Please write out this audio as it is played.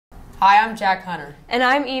Hi, I'm Jack Hunter. And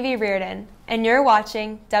I'm Evie Reardon, and you're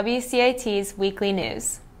watching WCAT's Weekly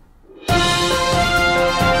News.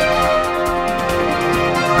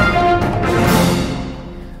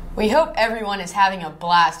 We hope everyone is having a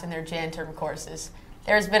blast in their Jan term courses.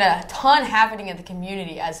 There's been a ton happening in the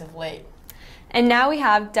community as of late. And now we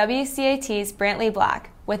have WCAT's Brantley Black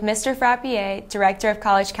with Mr. Frappier, Director of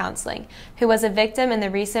College Counseling, who was a victim in the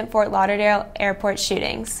recent Fort Lauderdale airport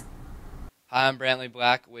shootings. Hi, I'm Brantley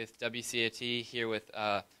Black with WCAT, here with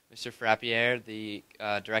Mr. Frappier, the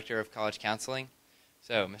Director of College Counseling.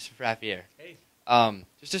 So, Mr. Frappier, hey.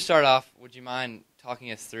 Just to start off, would you mind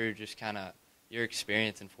talking us through just kind of your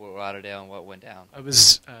experience in Fort Lauderdale and what went down? I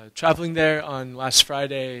was traveling there on last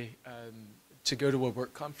Friday to go to a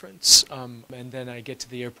work conference, and then I get to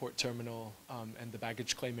the airport terminal and the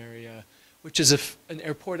baggage claim area, which is an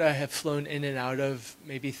airport I have flown in and out of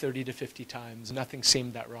maybe 30 to 50 times. Nothing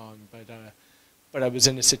seemed that wrong, but I was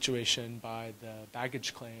in a situation by the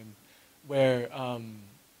baggage claim where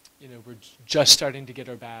we're just starting to get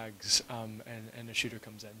our bags, and a shooter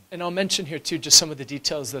comes in. And I'll mention here too, just some of the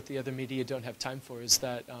details that the other media don't have time for, is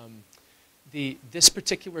that this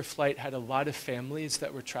particular flight had a lot of families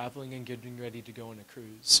that were traveling and getting ready to go on a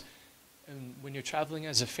cruise. And when you're traveling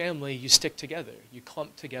as a family, you stick together. You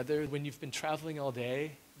clump together. When you've been traveling all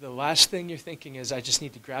day, the last thing you're thinking is, I just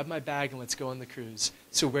need to grab my bag and let's go on the cruise.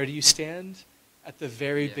 So where do you stand? At the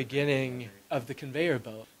very beginning of the conveyor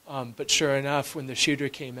belt. But sure enough, when the shooter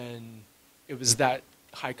came in, it was that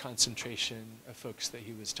high concentration of folks that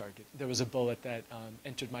he was targeting. There was a bullet that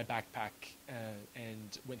entered my backpack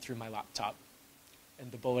and went through my laptop. And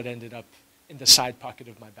the bullet ended up in the side pocket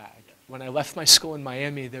of my bag. When I left my school in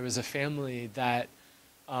Miami, there was a family that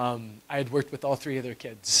I had worked with all three of their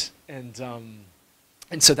kids. And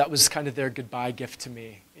so that was kind of their goodbye gift to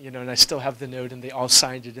me. And I still have the note, and they all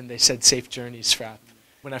signed it, and they said, "Safe journeys, Frap."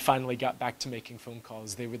 When I finally got back to making phone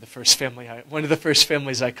calls, they were the first family, one of the first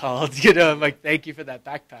families I called. I'm like, thank you for that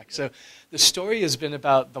backpack. So the story has been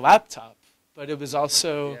about the laptop, but it was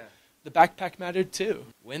also, the backpack mattered too.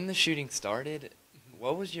 When the shooting started,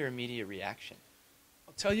 what was your immediate reaction?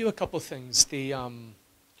 I'll tell you a couple things.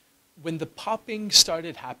 When the popping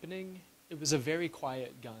started happening, it was a very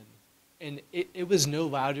quiet gun. And it was no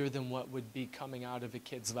louder than what would be coming out of a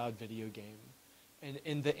kid's loud video game. And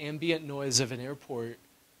in the ambient noise of an airport,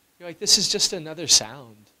 you're like, this is just another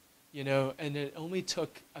sound, and it only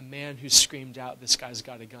took a man who screamed out, "This guy's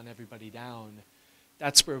got a gun, everybody down."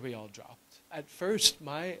 That's where we all dropped. At first,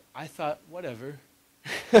 I thought, whatever,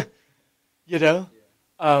 until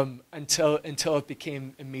it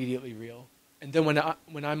became immediately real. And then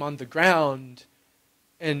when I'm on the ground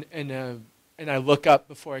and I look up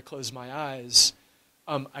before I close my eyes,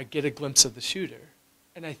 I get a glimpse of the shooter.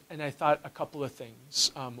 And I thought a couple of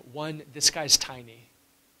things. One, this guy's tiny.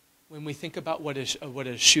 When we think about what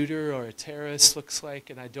a shooter or a terrorist looks like,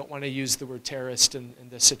 and I don't want to use the word terrorist in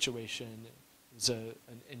this situation, it was a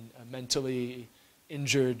mentally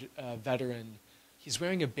injured veteran. He's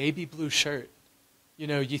wearing a baby blue shirt.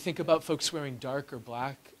 You think about folks wearing dark or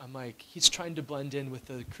black. I'm like, he's trying to blend in with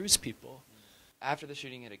the cruise people. After the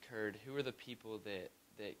shooting had occurred, who were the people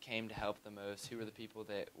that came to help the most? Who were the people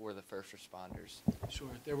that were the first responders? Sure.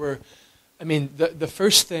 There were, the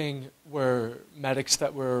first thing were medics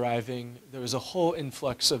that were arriving. There was a whole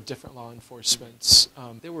influx of different law enforcements.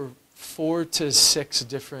 There were 4 to 6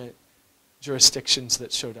 different jurisdictions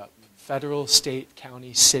that showed up. Federal, state,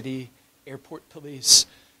 county, city, airport police,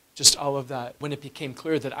 just all of that. When it became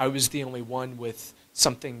clear that I was the only one with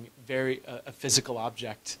something a physical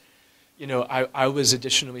object, I was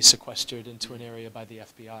additionally sequestered into an area by the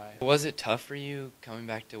FBI. Was it tough for you coming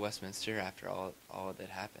back to Westminster after all that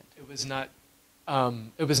happened? It was not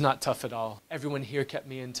tough at all. Everyone here kept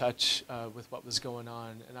me in touch with what was going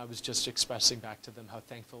on, and I was just expressing back to them how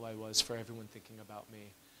thankful I was for everyone thinking about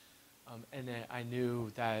me. And I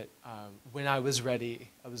knew that when I was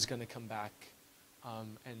ready, I was going to come back,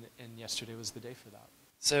 and yesterday was the day for that.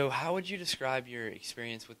 So how would you describe your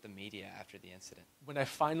experience with the media after the incident? When I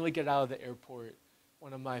finally get out of the airport,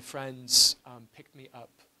 one of my friends picked me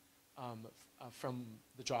up from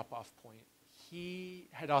the drop-off point. He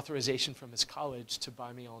had authorization from his college to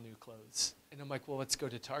buy me all new clothes. And I'm like, well, let's go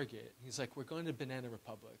to Target. He's like, we're going to Banana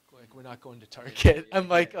Republic. Like, we're not going to Target. I'm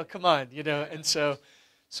like, oh, come on, And so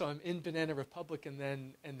I'm in Banana Republic, and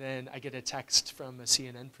then I get a text from a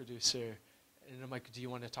CNN producer. And I'm like, do you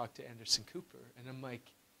want to talk to Anderson Cooper? And I'm like,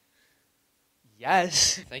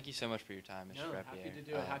 yes. Thank you so much for your time, Mr. Frappier. Happy to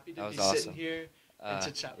do it. Happy to be awesome. sitting here and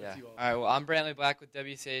to chat with you all. All right, well, I'm Brantley Black with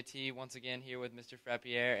WCAT, once again here with Mr.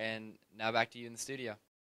 Frappier, and now back to you in the studio.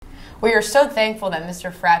 We are so thankful that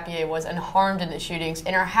Mr. Frappier was unharmed in the shootings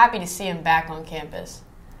and are happy to see him back on campus.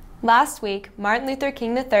 Last week, Martin Luther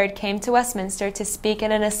King III came to Westminster to speak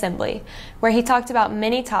at an assembly, where he talked about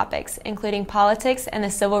many topics, including politics and the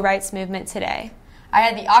civil rights movement today. I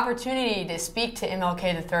had the opportunity to speak to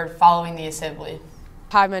MLK III following the assembly.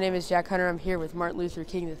 Hi, my name is Jack Hunter. I'm here with Martin Luther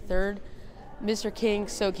King III. Mr. King,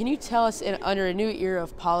 so can you tell us, under a new era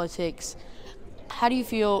of politics, how do you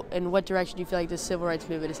feel and what direction do you feel like the civil rights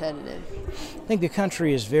movement is headed in? I think the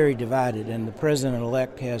country is very divided, and the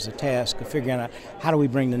president-elect has a task of figuring out how do we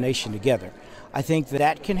bring the nation together. I think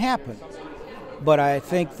that can happen, but I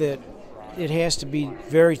think that it has to be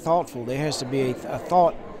very thoughtful. There has to be a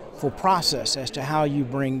thoughtful process as to how you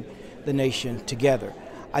bring the nation together.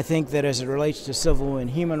 I think that as it relates to civil and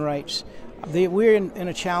human rights, we're in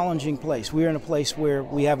a challenging place. We're in a place where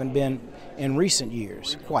we haven't been in recent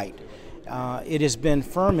years, quite. It has been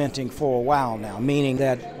fermenting for a while now, meaning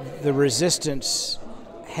that the resistance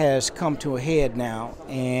has come to a head now,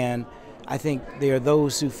 and I think there are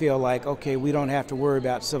those who feel like, okay, we don't have to worry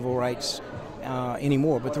about civil rights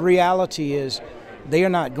anymore. But the reality is they are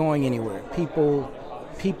not going anywhere. People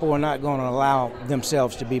are not going to allow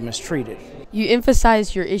themselves to be mistreated. You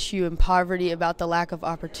emphasized your issue in poverty, about the lack of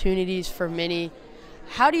opportunities for many.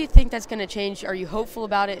 How do you think that's going to change? Are you hopeful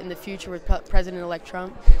about it in the future with President-elect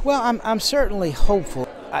Trump? Well, I'm certainly hopeful.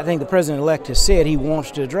 I think the president-elect has said he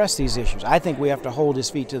wants to address these issues. I think we have to hold his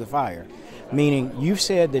feet to the fire, meaning you've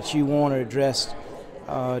said that you want to address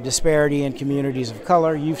disparity in communities of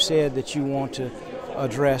color. You've said that you want to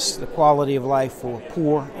address the quality of life for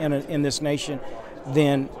poor in this nation.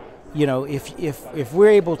 Then, you know, if we're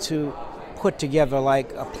able to put together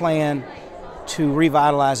like a plan to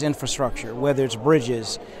revitalize infrastructure, whether it's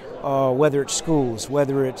bridges, whether it's schools,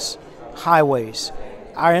 whether it's highways,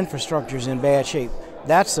 our infrastructure is in bad shape.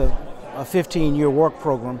 That's a 15-year work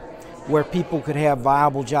program where people could have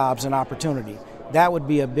viable jobs and opportunity. That would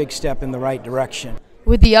be a big step in the right direction.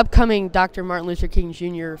 With the upcoming Dr. Martin Luther King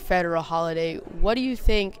Jr. federal holiday, what do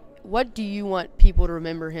you want people to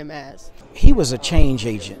remember him as? He was a change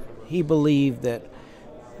agent. He believed that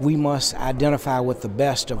we must identify with the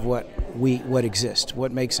best of what exists,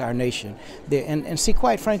 what makes our nation. And see,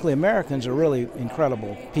 quite frankly, Americans are really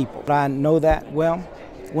incredible people. I know that well.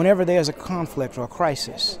 Whenever there's a conflict or a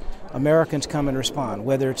crisis, Americans come and respond,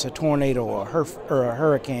 whether it's a tornado or a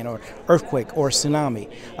hurricane or earthquake or a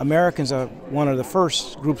tsunami. Americans are one of the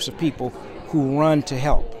first groups of people who run to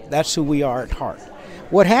help. That's who we are at heart.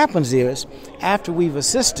 What happens is, after we've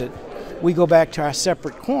assisted, we go back to our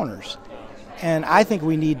separate corners. And I think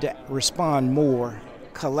we need to respond more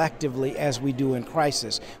collectively as we do in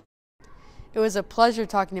crisis. It was a pleasure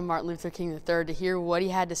talking to Martin Luther King III to hear what he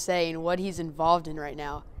had to say and what he's involved in right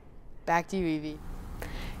now. Back to you, Evie.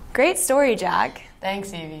 Great story, Jack.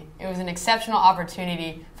 Thanks, Evie. It was an exceptional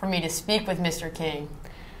opportunity for me to speak with Mr. King.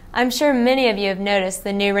 I'm sure many of you have noticed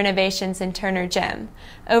the new renovations in Turner Gym.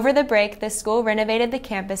 Over the break, the school renovated the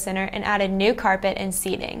campus center and added new carpet and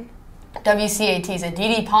seating. WCAT's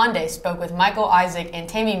Aditi Pandey spoke with Michael Isaac and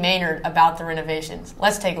Tammy Maynard about the renovations.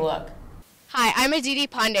 Let's take a look. Hi, I'm Aditi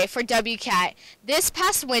Pandey for WCAT. This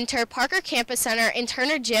past winter, Parker Campus Center and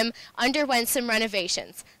Turner Gym underwent some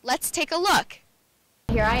renovations. Let's take a look.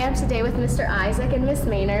 Here I am today with Mr. Isaac and Miss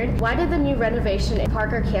Maynard. Why did the new renovation at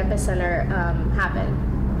Parker Campus Center happen?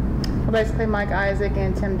 Well, basically, Mike Isaac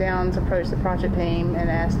and Tim Downs approached the project team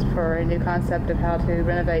and asked for a new concept of how to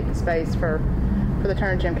renovate the space for the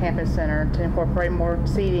Turner Gym Campus Center to incorporate more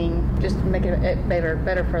seating, just to make it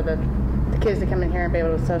better for the kids to come in here and be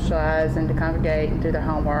able to socialize and to congregate and do their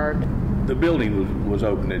homework. The building was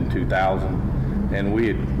opened in 2000, and we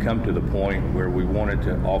had come to the point where we wanted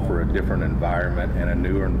to offer a different environment and a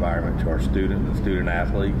newer environment to our students and student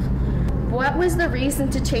athletes. What was the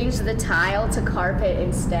reason to change the tile to carpet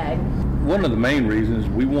instead? One of the main reasons,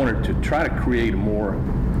 we wanted to try to create a more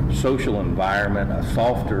social environment, a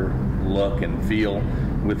softer look and feel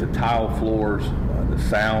with the tile floors. The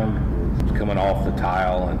sound was coming off the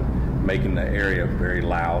tile and making the area very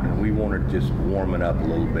loud, and we wanted to just warm it up a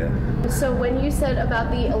little bit. So when you said about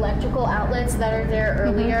the electrical outlets that are there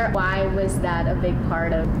earlier, why was that a big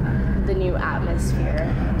part of the new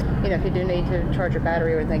atmosphere? You know, if you do need to charge your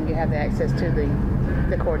battery or anything, you have the access to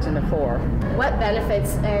the cords in the floor. What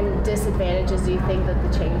benefits and disadvantages do you think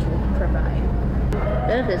that the change will provide?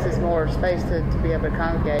 Benefits is more space to be able to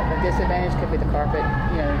congregate. The disadvantage could be the carpet,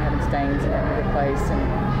 you know, having stains and having to replace,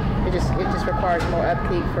 and it just requires more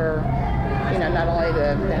upkeep for, you know, not only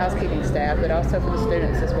the housekeeping staff, but also for the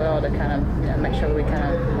students as well, to kind of, you know, make sure we kind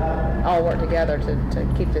of all work together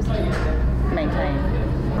to keep this maintained.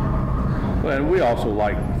 Well, and we also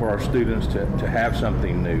like for our students to have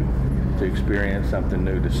something new. to experience something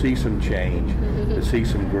new, to see some change, to see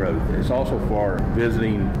some growth. It's also for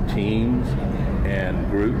visiting teams and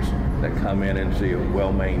groups that come in and see a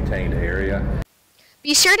well-maintained area.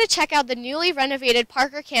 Be sure to check out the newly renovated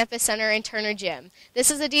Parker Campus Center and Turner Gym. This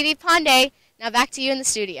is Aditi Pandey. Now back to you in the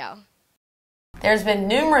studio. There's been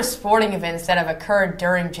numerous sporting events that have occurred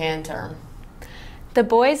during Jan term. The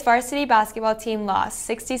boys varsity basketball team lost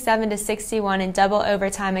 67-61 in double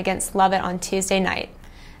overtime against Lovett on Tuesday night.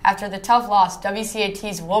 After the tough loss,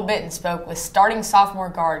 WCAT's Will Bitton spoke with starting sophomore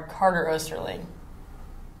guard Carter Osterling.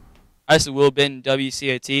 Hi, this is Will Bitton,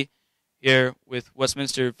 WCAT, here with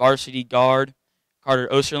Westminster varsity guard Carter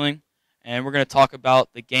Osterling, and we're going to talk about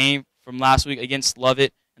the game from last week against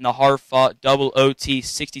Lovett and the hard-fought double OT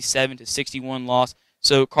 67-61 loss.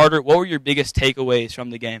 So, Carter, what were your biggest takeaways from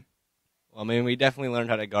the game? Well, I mean, we definitely learned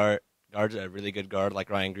how to guard a really good guard like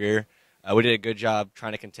Ryan Greer. We did a good job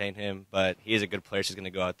trying to contain him, but he is a good player, so he's going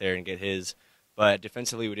to go out there and get his. But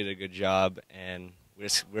defensively, we did a good job, and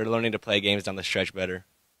we're learning to play games down the stretch better.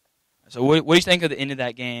 So what do you think of the end of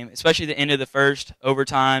that game, especially the end of the first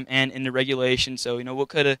overtime and in the regulation? So, what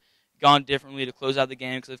could have gone differently to close out the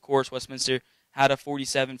game? Because, of course, Westminster had a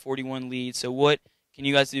 47-41 lead. So what can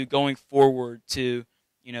you guys do going forward to,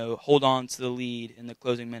 hold on to the lead in the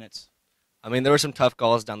closing minutes? I mean, there were some tough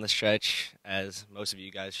calls down the stretch, as most of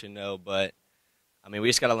you guys should know. But, I mean, we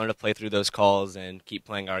just got to learn to play through those calls and keep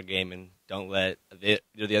playing our game and don't let the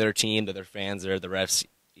other team, the other fans, or the refs,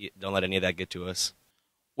 don't let any of that get to us.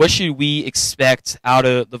 What should we expect out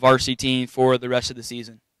of the varsity team for the rest of the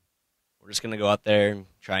season? We're just going to go out there and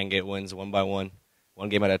try and get wins one by one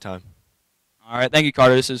game at a time. All right, thank you,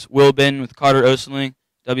 Carter. This is Will Bin with Carter Osterling,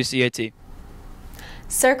 WCAT.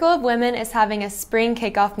 Circle of Women is having a spring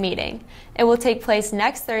kickoff meeting. It will take place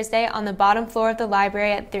next Thursday on the bottom floor of the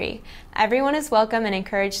library at 3. Everyone is welcome and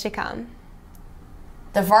encouraged to come.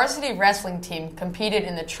 The varsity wrestling team competed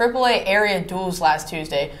in the AAA area duels last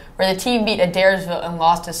Tuesday, where the team beat Adairsville and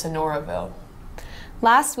lost to Sonoraville.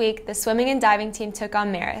 Last week, the swimming and diving team took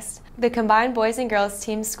on Marist. The combined boys and girls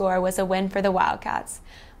team score was a win for the Wildcats.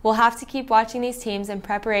 We'll have to keep watching these teams in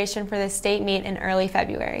preparation for the state meet in early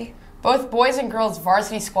February. Both boys and girls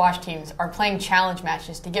varsity squash teams are playing challenge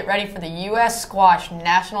matches to get ready for the U.S. Squash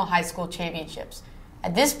National High School Championships.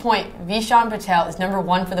 At this point, Vishan Patel is number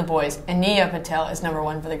 1 for the boys, and Nia Patel is number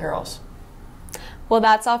 1 for the girls. Well,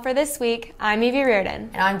 that's all for this week. I'm Evie Reardon.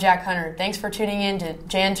 And I'm Jack Hunter. Thanks for tuning in to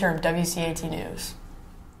Jan Term WCAT News.